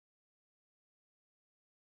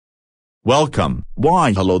Welcome.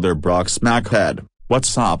 Why hello there Brock Smackhead,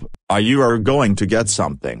 what's up, are going to get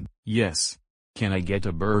something? Yes. Can I get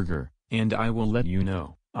a burger, and I will let you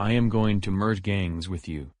know, I am going to merge gangs with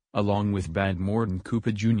you, along with Bad Morton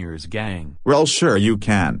Koopa Jr.'s gang. Well sure you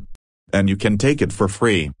can. And you can take it for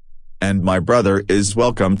free. And my brother is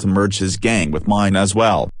welcome to merge his gang with mine as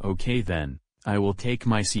well. Okay then, I will take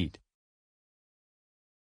my seat.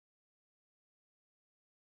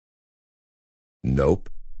 Nope.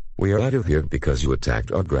 We are out of here because you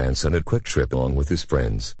attacked our grandson at Quick Trip along with his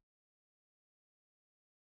friends.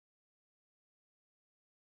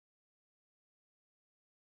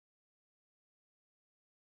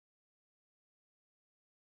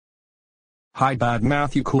 Hi Bad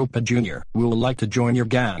Matthew Koopa Jr. We would like to join your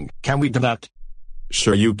gang. Can we do that?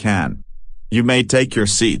 Sure you can. You may take your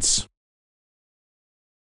seats.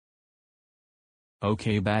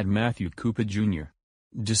 Okay Bad Matthew Koopa Jr.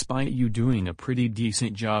 Despite you doing a pretty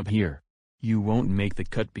decent job here, you won't make the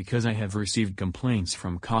cut because I have received complaints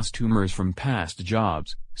from costumers from past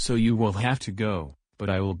jobs, so you will have to go, but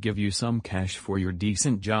I will give you some cash for your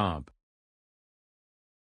decent job.